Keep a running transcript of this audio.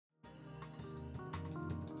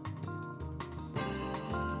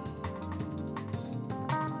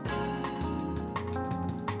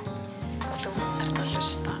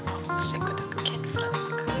hlusta á Sigurdögg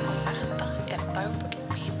kynfræðing og þetta dagbókin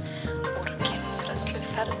mín úr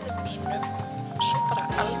kynfræðsluferðum mínum, svo bara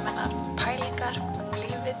almennar pælingar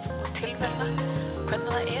lífið og tilveruna,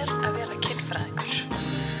 hvernig það að vera kynfræðingur.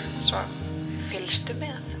 Svo fylgstu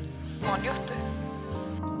með og njóttu.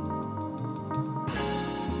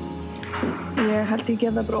 Ég held ég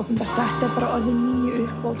gef það bara opinbert. Þetta bara orðið nýju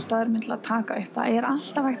uppbólstaður minn til að taka upp. Það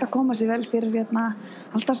alltaf hægt að koma sér vel fyrir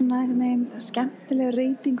alltaf svona einhvern skemmtilega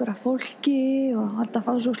reytingur af fólki og alltaf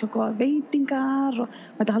fá svo góða veitingar og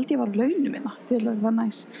þetta held ég var launum minna. Það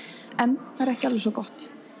næs. En það ekki alveg svo gott.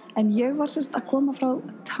 En ég var sérst að koma frá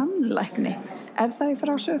tannlækni. Það í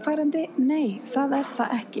frásögufærandi? Nei, það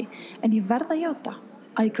það ekki. En ég verð að játa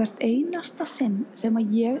að í hvert einasta sinn sem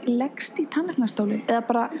að ég leggst í tannlæknastólinn eða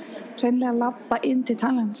bara hreinlega labba inn til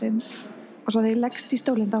tannlæknisins og svo þegar ég leggst í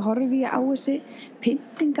stólinn þá horfi ég á þessi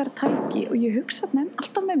pyntingartæki og ég hugsa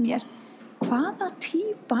alltaf með mér, hvaða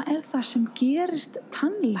típa það sem gerist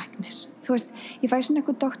tannlæknir? Þú veist, ég fæ svona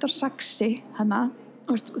eitthvað Dr. Saxi hana,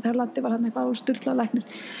 þú veist, þegar Latti var hann eitthvað sturlað læknir.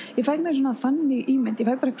 Ég fæ mér svona þannig ímynd, ég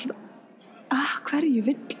fæ bara eitthvað svona, hverju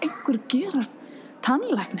vill einhver gerast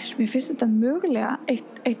tannlæknir? Mér finnst þetta mögulega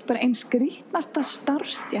eitt bara einn skrýtnasta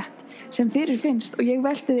starfstétt sem fyrirfinnst og ég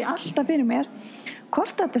velti því alltaf fyrir mér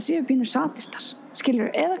hvort þetta séu pínu sadistar,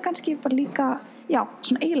 skilur, eða kannski bara líka, já,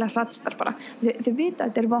 svona eiginlega sadistar bara. Þið vita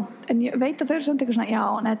að þetta vont, en ég veit að þau eru samt eitthvað svona, já,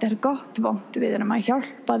 þetta gott vont, við erum að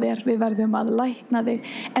hjálpa þér, við verðum að lækna þig,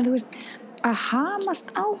 en þú veist, að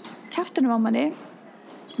hamast á kjaftinum á manni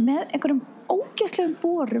með einhverjum ógeðslegum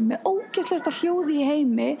borum, með ógeðslegasta hljóði í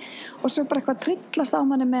heimi og svo bara eitthvað trillast á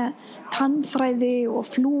manni með tannfræði og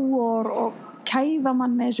flúor og kæfa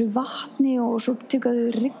mann með þessu vatni og svo tekur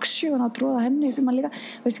þau ryksugun og tróða henni upp í mann líka.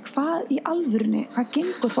 Veistu hvað í alvörunni, hvað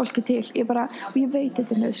gengur fólki til? Og ég veit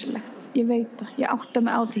þetta nauðsynlegt, ég veit það, ég átta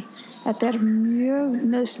mig á því. Þetta mjög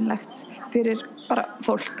nauðsynlegt fyrir bara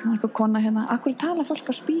fólk, einhver kona hérna. Akkur tala fólk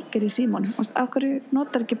á spíker í símanum? Akkur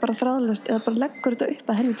notar ekki bara þráðlaust eða bara leggur þetta upp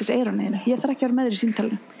að helvitis eyrunniðinu? Ég þarf ekki að vera með þér í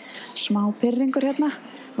síntalinu. Smá pirringur hérna,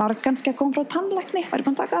 var kannski að koma frá tannlækni, var ég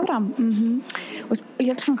búin að taka það fram.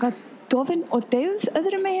 Ég held svona hvað dofinn og deyfð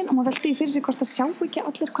öðrum megin og maður velti í fyrir sig hvort það sjá ekki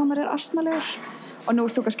allir hvað maður asnalegur. Og nú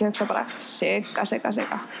þú kannski að hugsa bara, Sigga,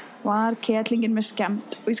 var kettlingin með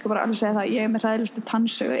skemmt? Og ég skal bara alveg segja það, ég með hræðilegustu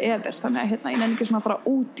tannsögu ever, þannig að ég nenni ekki svona að fara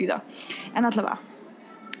út í það. En allavega,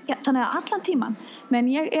 já, þannig að allan tíman,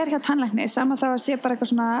 menn ég hjá tannlækni, sama þá að sé bara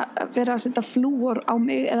eitthvað svona vera að setja flúor á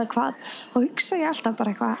mig eða hvað, og hugsa ég alltaf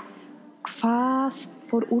bara eitthvað, hvað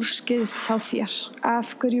fór úrskeiðis hjá þér?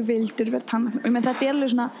 Af hverju vildur vera tannlækni? Ég menn þetta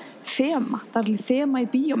alveg svona þema, það alveg þema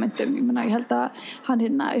í bíómyndum. Ég held að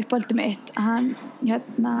hann uppáldi mitt,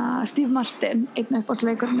 Steve Martin, einn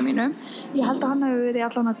uppáhaldsleikurinn mínum, ég held að hann hefur verið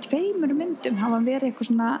allan að 2 myndum, hann var verið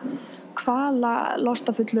eitthvað svona kvala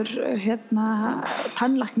lostafullur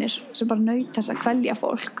tannlæknir sem bara naut þess að kvelja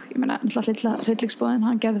fólk. Ég meina, lilla hryllingsbóðin,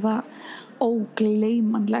 hann gerði það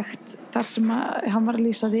ógleymanlegt þar sem hann var að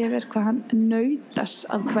lýsa því yfir hvað hann nautas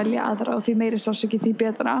að kvelja aðra og því meiri sársöki því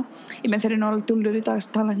betra. Ég menn þeir nú alveg dúllur í dags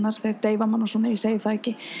tannlæknar, þeir deyfa mann og svona, ég segi það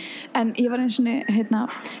ekki. En ég var einu sinni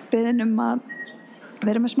beðin að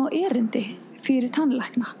vera með smá erindi fyrir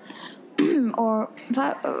tannlækna og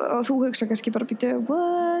þú hugsa kannski bara býtu,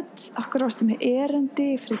 what? Akkur varstu með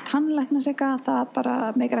erindi fyrir tannlækna Sigga? Það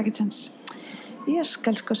bara meikar ekkert sens. Ég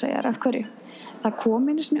skal sko segja þér af hverju. Það kom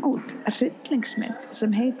einu sinni út hryllingsmynd sem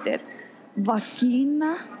heitir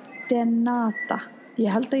Vagina Denata. Ég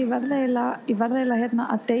held að ég verð eiginlega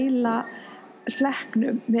að deila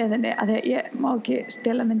hlekknum með henni að því að ég má ekki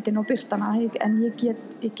stela myndin og birta hana en ég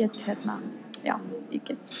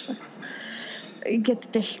get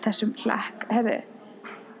deilt þessum hlekk. Herðu,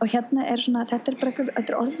 og hérna svona, þetta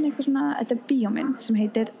orðin eitthvað svona, þetta bíómynd sem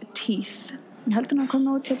heitir Teeth. Ég held að hann kom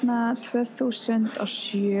út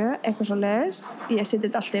 2007, eitthvað svo leiðis. Ég seti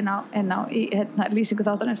þetta allt inn á í lýsingu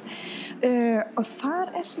þáttarins. Og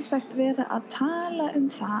þar sem sagt verið að tala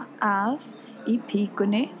það að í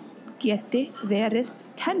píkunni geti verið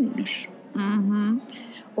tennur.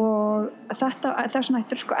 Og þess vegna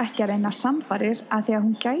ættir sko ekki að reyna samfarir að því að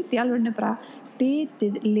hún gæti alveg bara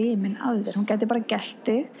bitið limin af þér. Hún gæti bara gelt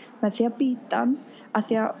þig með því að býta hann að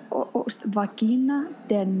því að vagina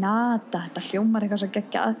denata, þetta hljómar eitthvað svo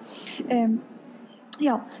geggjað.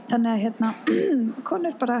 Já, þannig að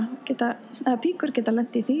konur bara píkur geta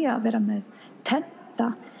lent í því að vera með tennta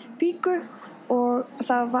píku og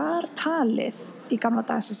það var talið í gamla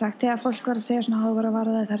daga sem sagt, þegar fólk var að segja svona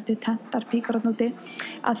það eru til tentar píkur að núti,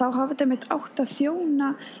 að þá hafa þetta mitt átt að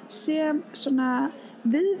þjóna sem svona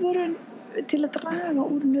viðvörun til að draga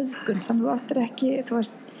úr nauðgun, þannig þú áttir ekki, þú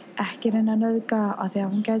veist, ekki reyna að nauðga að því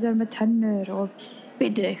að hún gæti verið með tennur og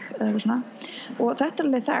bitið þig eða eitthvað svona. Og þetta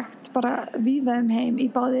alveg þekkt bara víða heim í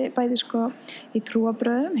bæði sko í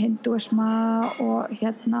trúarbrögðum, hindúisma og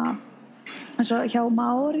eins og hjá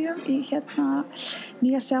Maórium í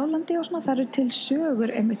Nýja Sjálandi og svona. Það eru til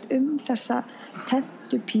sögur einmitt þessa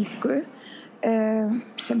tentupíku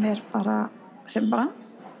sem bara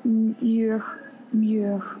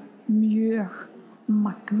mjög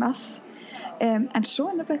magnað. En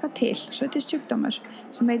svo nefnilega eitthvað til, svo þetta sjúkdómur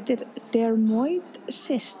sem heitir dermoid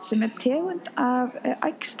cyst sem tegund af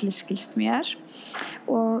æxli skilst mér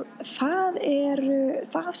og það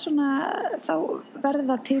þá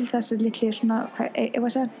verða til þessi litli svona, ef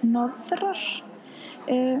að segja hnoðrar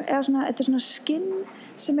eða svona, þetta svona skinn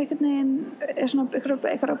sem einhvern veginn svona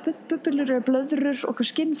einhverja bubbulur eða blöðrur og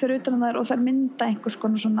skinn fyrir utan þær og þær mynda einhvers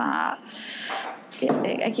konar svona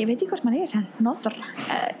ég veit ekki hvað sem maður segja hnoðra,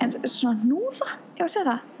 en svona hnúða, ég var að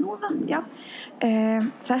segja það, hnúða, já.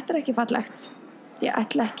 Þetta ekki fallegt, ég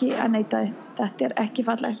ætla ekki að neita því, þetta ekki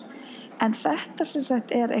fallegt, en þetta sem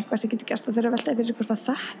sagt eitthvað sem getur gerst og þau eru veltaði fyrir sig hvort að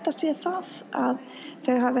þetta sé það að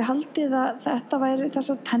þau hafi haldið að þetta væri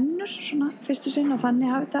þessar tennur svona fyrstu sinn og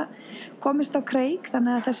þannig hafi þetta komist á kreik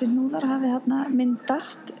þannig að þessi hnúðar hafi þarna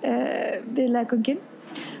myndast við leggöngin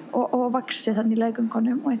og vaxið þannig í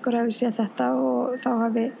leggöngunum og einhver hafi séð þetta og þá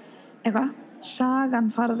hafi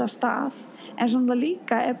sagan farið af stað en svona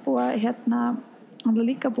líka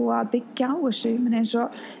búið að byggja á þessu eins og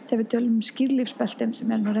þegar við tölum skírlífsbeltin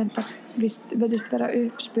sem nú reyndar virðist vera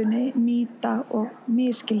uppspunni, mýta og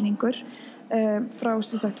misskilningur frá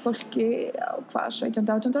sem sagt fólki á 17.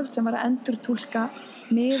 og 18. öld sem var að endurtúlka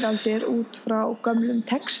miðaldir út frá gömlum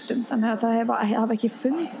textum þannig að það hafa ekki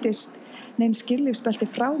fundist nein skírlífsbelti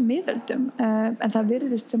frá miðöldum en það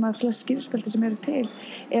virðist sem að flest skírlífsbelti sem eru til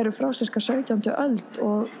eru frá sirka 17. öld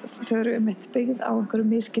og þau eru byggð á einhverju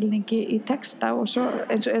misskilningi í texta og svo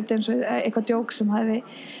eins og eitthvað djók sem hafi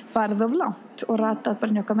farið of langt og ratað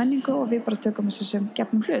bara njóka menningu og við bara tökum þessu sem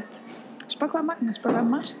gefnum hlut. Hvað magnað, hvað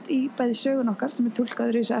margt í bæði sögun okkar sem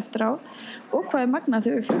túlkaður í þessu eftir á og hvað magnað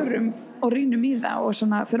þegar við förum og rýnum í það og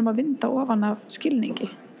svona förum að vinda ofan af skilningi,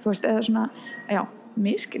 þú veist, eða svona, já,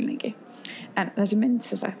 misskilningi. En þessi mynd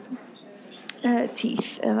sem sagt,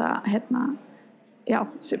 Teeth, eða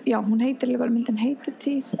hún heitir líka, myndin heitir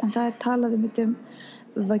Teeth, en það talað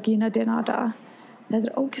vagina denata.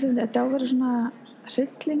 Þetta ógeðslegt, þetta á að vera svona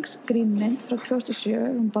hryllingsgrínmynd frá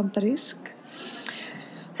 2007, bandarísk.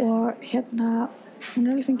 Og hún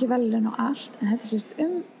alveg fengið verðlaun og allt en þetta sést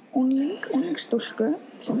unglingsstúlku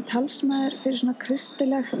sem talsmaður fyrir svona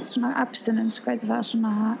kristilegt svona abstinence, hvað það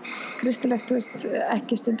svona kristilegt, þú veist,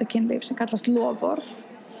 ekki stundakynlíf sem kallast loforð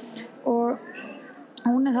og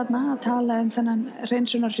hún þarna að tala þennan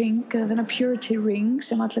hreinsunarring eða þennan purity ring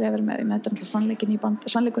sem allir hefur með þetta er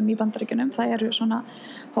sannleikurinn í Bandaríkjunum það eru svona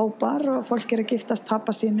hópar og fólk að giftast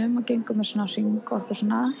pappa sínum og gengur með svona ring og eitthvað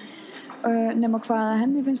svona nema hvað að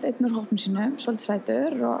henni finnst einn úr hópnum sínum svolítið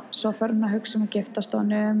sætur og svo fer hún að hugsa að giftast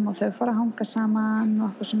honum og þau fara að hanga saman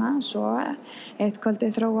og eitthvað svona svo eitt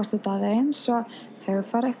kvöldið þróast þetta aðeins og þau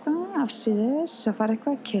fara eitthvað afsíðis og fara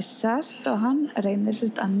eitthvað að kyssast og hann reynir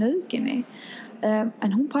að nauðginni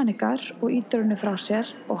en hún panikar og ýtir henni frá sér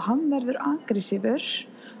og hann verður aggressífur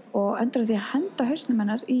og endur því að henda hausnum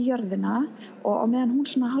hennar í jörðina og meðan hún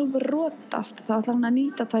svona hálfur rotast þá ætlar hann að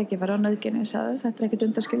nýta tækifæri á nauðginni þetta ekkert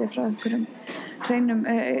undanskilið frá einhverjum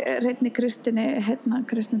hreinni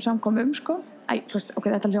kristnum samkomum sko. Þú veist,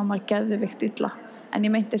 þetta hljómar geðvikt illa en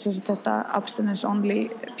ég meinti þess að þetta abstinence only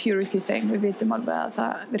purity thing við vitum alveg að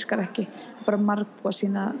það virkar ekki bara margbúa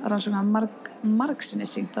sína rannsóknar margsinni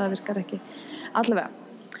sínt að það virkar ekki allavega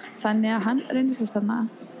þannig að hann reynir sér þarna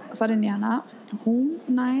að fara inn í hana hún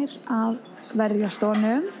nær að verjast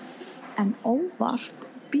honum en óvart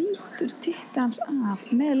bítur tippið hans af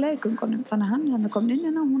með leggöngunum þannig að hann komin inn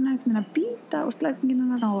hérna og hún að bíta og sleggingin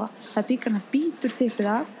hennar á það bíkar hann bítur tippið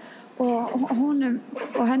af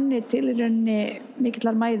og henni til í rauninni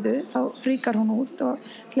mikillar mæðu þá fríkar hún út og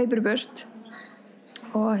hleypur burt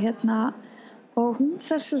og hún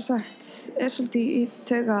þess að sagt svolítið í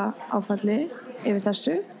tauga áfalli yfir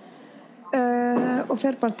þessu og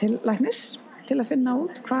fer bara til læknis til að finna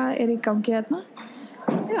út hvað í gangi hérna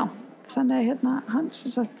já, þannig hann sem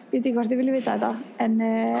sagt, ég veit ekki hvort ég vilja vita þetta en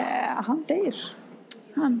hann deyr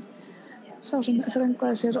hann sá sem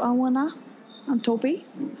þröngaði sér á hana hann Toby,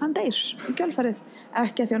 hann deyr í kjölfarið,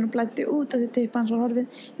 ekki að því hann blæddi út af því tippa hans var horfið,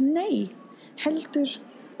 nei heldur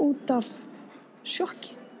út af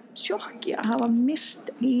sjokki að hafa mist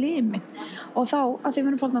limin og þá, að því við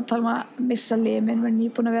erum farin að tala að missa limin, við erum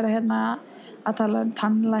nýbúin að vera að tala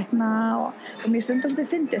tannlækna og mér stundum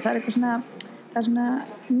alltaf fyndið, það eitthvað svona það er svona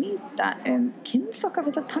mýta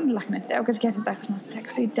kynþokkafulla tannlækni, þegar kannski þetta eitthvað svona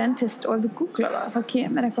sexy dentist og ef þú googlar það, þá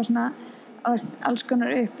kemur eitthvað svona alls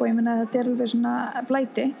konar upp og ég meina þetta alveg svona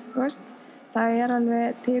blæti, þú veist, það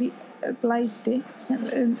alveg til blæti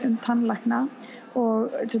tannlækna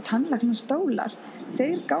og þessu tannlækna stólar,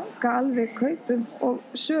 þeir ganga alveg kaupum og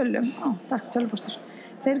sölum, takk tölvupóstur,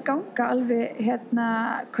 þeir ganga alveg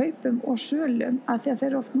kaupum og sölum af því að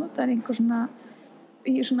þeir oft notaðir einhver svona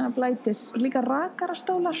í svona blætis og líka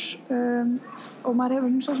rakarastólar og maður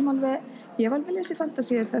hefur svo sem alveg, ég hef alveg lesið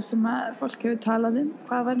fantasíur þar sem að fólk hefur talað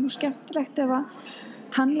hvað væri nú skemmtilegt ef að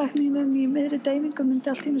tannlæknirinn í miðri deyfingu myndi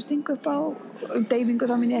allt í einu stinga upp á deyfingu,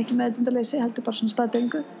 þá meina ég ekki meðvitundarleysi, heldur bara svona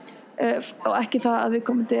staðdeyfingu og ekki það að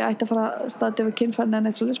viðkomandi ætti að fara að staðdeyfa kynfærin eða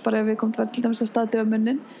neitt svoleiðis, bara ef viðkomandi var til dæmis að staðdeyfa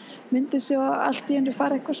munnin myndi svo allt í einu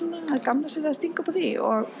fara eitthvað svona að gamla sér að stinga upp á því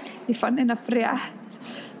og ég fann eina frétt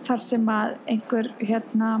þar sem að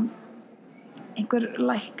einhver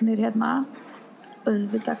læknir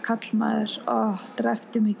auðvitað kallmaður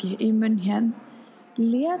drefti mikið í munn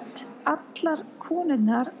lét allar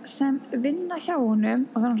konurnar sem vinna hjá honum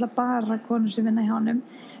og það náttúrulega bara konur sem vinna hjá honum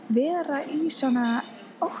vera í svona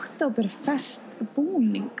Oktoberfest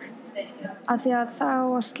búning af því að þá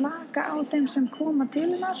að slaka á þeim sem koma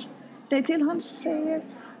til hans segir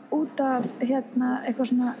út af eitthvað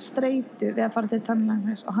svona streitu við að fara til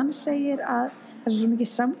tannlæknis og hann segir að það svo mikið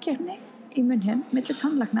samkeppni í munn milli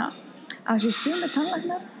tannlækna að þessi sömu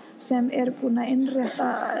tannlæknar sem eru búin að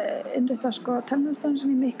innrétta sko tannstofun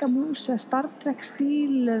sem í Mikka Mús eða Star Trek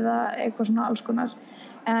stíl eða eitthvað svona alls konar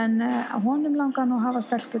en honum langar nú að hafa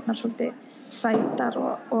stelpurnar svolítið sætar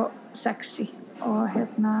og sexy og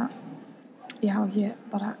já ég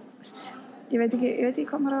bara ég veit ekki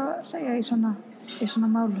hvað maður að segja í svona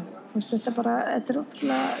málum þú veist þetta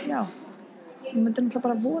ótrúlega já ég myndi náttúrulega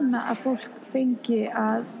bara vona að fólk fengi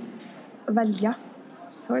að velja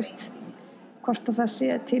þú veist hvort að það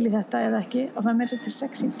sé til í þetta eða ekki og það meira þetta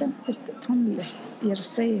sexy dentist tónlist ég að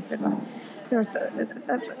segja ykkur það þú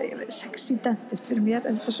veist sexy dentist fyrir mér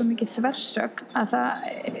þetta svo mikið þversögn að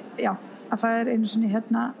það einu sinni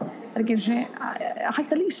ekki einu sinni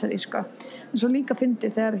hægt að lýsa því sko en svo líka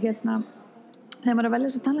fyndi þegar þegar maður að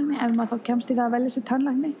velja sér tannlækni ef maður þá kemst í það að velja sér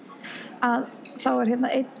tannlækni að þá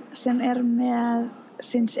einn sem með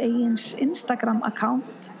síns eigins Instagram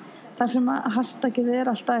account þar sem að hashtagið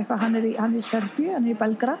alltaf eitthvað hann í Serbíu, hann í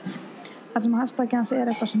Belgrad þar sem hashtagið hans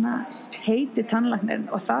eitthvað svona heiti tannlæknirinn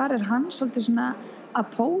og þar hann svolítið svona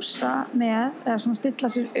að pósa með eða svona stilla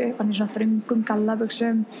sér upp hann í svona þröngum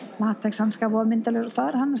gallabuxum latexhanskap og myndalegur og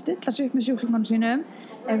þar hann að stilla sér upp með sjúklingunum sínum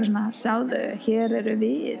eitthvað svona, sjáðu, hér eru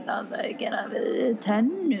við að gera við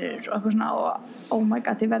tennur og eitthvað svona og oh my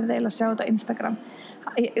god, ég verði eiginlega að sjá þetta á Instagram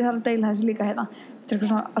ég þarf að deila þessi líka þetta er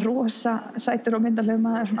eitthvað svona rosa sætur og myndalegur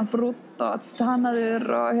maður svona brútt og tannaður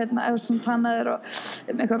og eitthvað svona tannaður og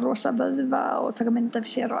með eitthvað rosa vöðva og taka mynd af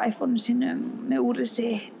sér og iPhone-u sínum með úrið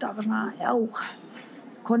sitt og eitthvað svona, já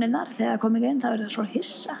konunnar, þegar það komið inn, það verður svo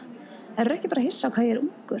hissa það eru ekki bara hissa á hvað ég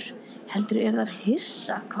ungur heldur það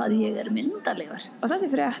hissa hvað ég myndalegur og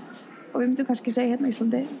þetta frétt og við myndum kannski segja í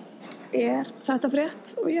Íslandi þetta frétt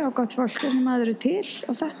og já, gott fólk sem maður eru til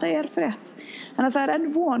og þetta frétt þannig að það enn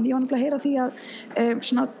von, ég var nefnilega að heyra því að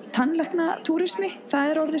svona tannlækna túrismi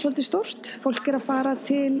það orðið svolítið stórt fólk að fara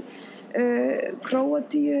til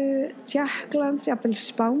Króatíu, Tékklands jafnvel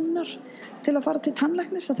Spánar til að fara til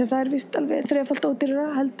tannlæknis af því það víst alveg þrefalt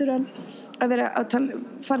ódýrara heldur en að vera að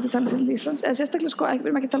fara til tannlæknis til Íslands eða sérstaklega sko, við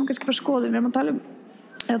erum ekki að tala kannski bara skoðum við erum að tala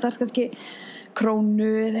eða það kannski krónu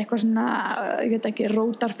eða eitthvað svona ég veit ekki,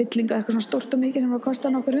 rótarfylling eða eitthvað svona stórt og mikið sem var að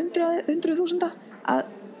kosta nokkur 100.000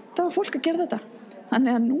 að það var fólk að gera þetta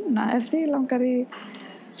þannig að núna ef þið langar í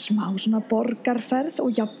smá svona borgarferð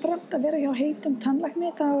og jafnframt að vera hjá heitum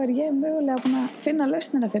tannlækni þá ég mögulega búin að finna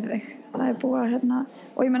lausnina fyrir þig það búið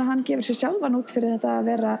og ég meina hann gefur sér sjálfan út fyrir þetta að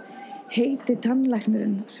vera heiti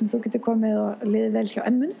tannlæknirinn sem þú getur komið og liðið vel hjá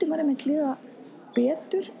en myndi maður einmitt líða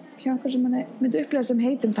betur hjá einhver sem mann myndi upplega sem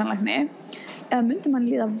heitum tannlækni eða myndi mann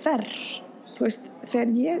líða verr þú veist,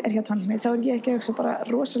 þegar ég hjá tannlækni þá ég ekki að hugsa bara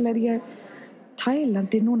rosalega ég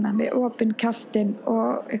tælandi núna með opinn kjaftinn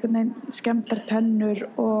og einhvern veginn skemmtar tennur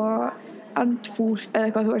og andfúl eða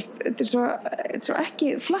eitthvað, þú veist, þetta er svo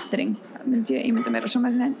ekki flattering, myndi ég ímynda mér og svo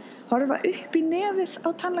með horfa upp í nefið á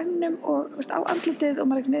tannlækninum og veist, á andlitið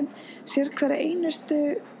og maður sér hverja einustu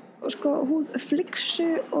sko, húðflixu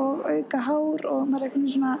og auka hár og maður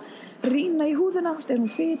svona rýna í húðina, veist,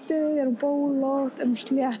 hún fituð, hún bólótt, hún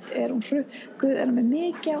slétt, hún hrukkuð, hún með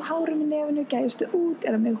mikið af hárum í nefinu, gæðistu út,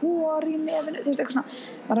 hún með hór í nefinu, þú veist, eitthvað svona,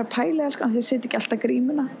 maður pæla alls, því þið setja ekki alltaf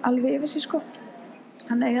grímuna alveg yfir sig, sko.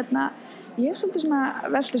 Þannig Ég svolítið svona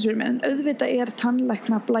veltisur minn, auðvitað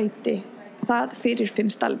tannlæknablæti, það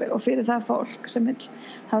fyrirfinnst alveg og fyrir það fólk sem vill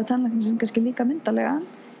hafa tannlækni sem kannski líka myndalegan,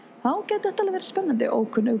 þá getur þetta alveg verið spennandi,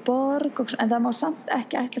 ókunnug borg, en það má samt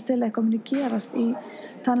ekki ætlast til eitthvað muni gerast í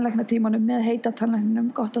tannlæknatímanum með heita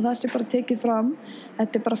tannlækninum, gott að það sé bara tekið fram,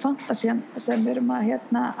 þetta bara fantasían sem við erum að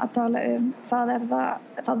tala það er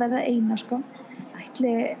það eina sko,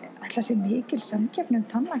 ætla sé mikil samkeppni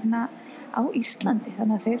samkeppni á Íslandi,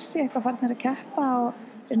 þannig að þeir sé eitthvað farnir að keppa og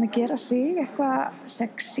reyna að gera sig eitthvað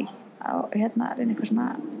sexy og reyna eitthvað svona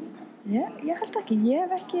ég held ekki, ég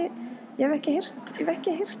hef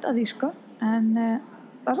ekki heyrt að því sko, en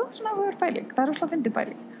það samt svona áhugaverð pæling, það rosalega fyndin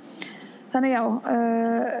pæling. Þannig já,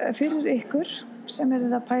 fyrir ykkur sem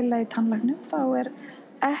eruð að pæla í tannlæknum þá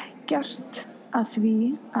ekkert að því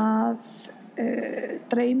að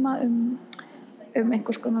dreyma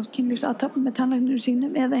einhvers konar kynlífsathöfn með tannlækninu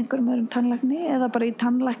sínum eða einhverjum öðrum tannlækni eða bara í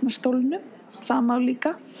tannlæknastólnum, það má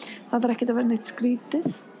líka, það þarf ekkert að vera neitt skrítið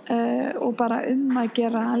og bara að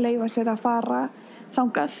gera að leyfa sér að fara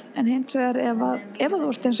þangað, en hins vegar ef þú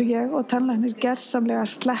ert eins og ég og tannlæknir gersamlega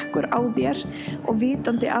slekkur á þér og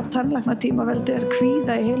vitandi af tannlæknatíma verður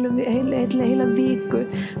kvíða í heila viku,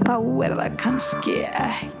 þá það kannski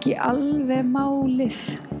ekki alveg málið,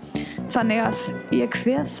 þannig að ég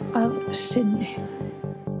kveð að sinni.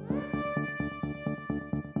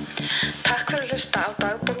 Takk fyrir að hlusta á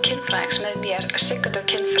dagbók kynfræðings með mér, Sigurdór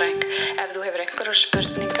kynfræðing. Ef þú hefur einhverjar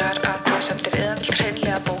spurningar, athugasemdir eða vilt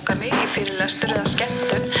hreinlega bóka mig í fyrirlestur eða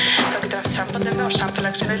skemmtun, þá getur haft samband við mig á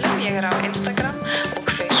samfélagsmiðlum. Ég á Instagram og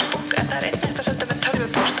Facebook, en það einnig hægt að senda mig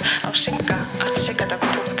tölvupóst á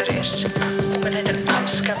sigga@siggadag.is. Og með þetta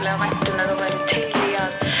afskaplega væntum að þú væri til í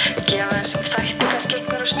að gefa þessum þætti kannski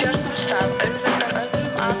einhverjar stjörnur, það auðveldar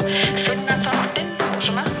öðrum að finna þáttinn og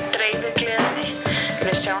svona dreifir gleðinni.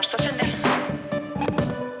 Við sjáumst að sinni.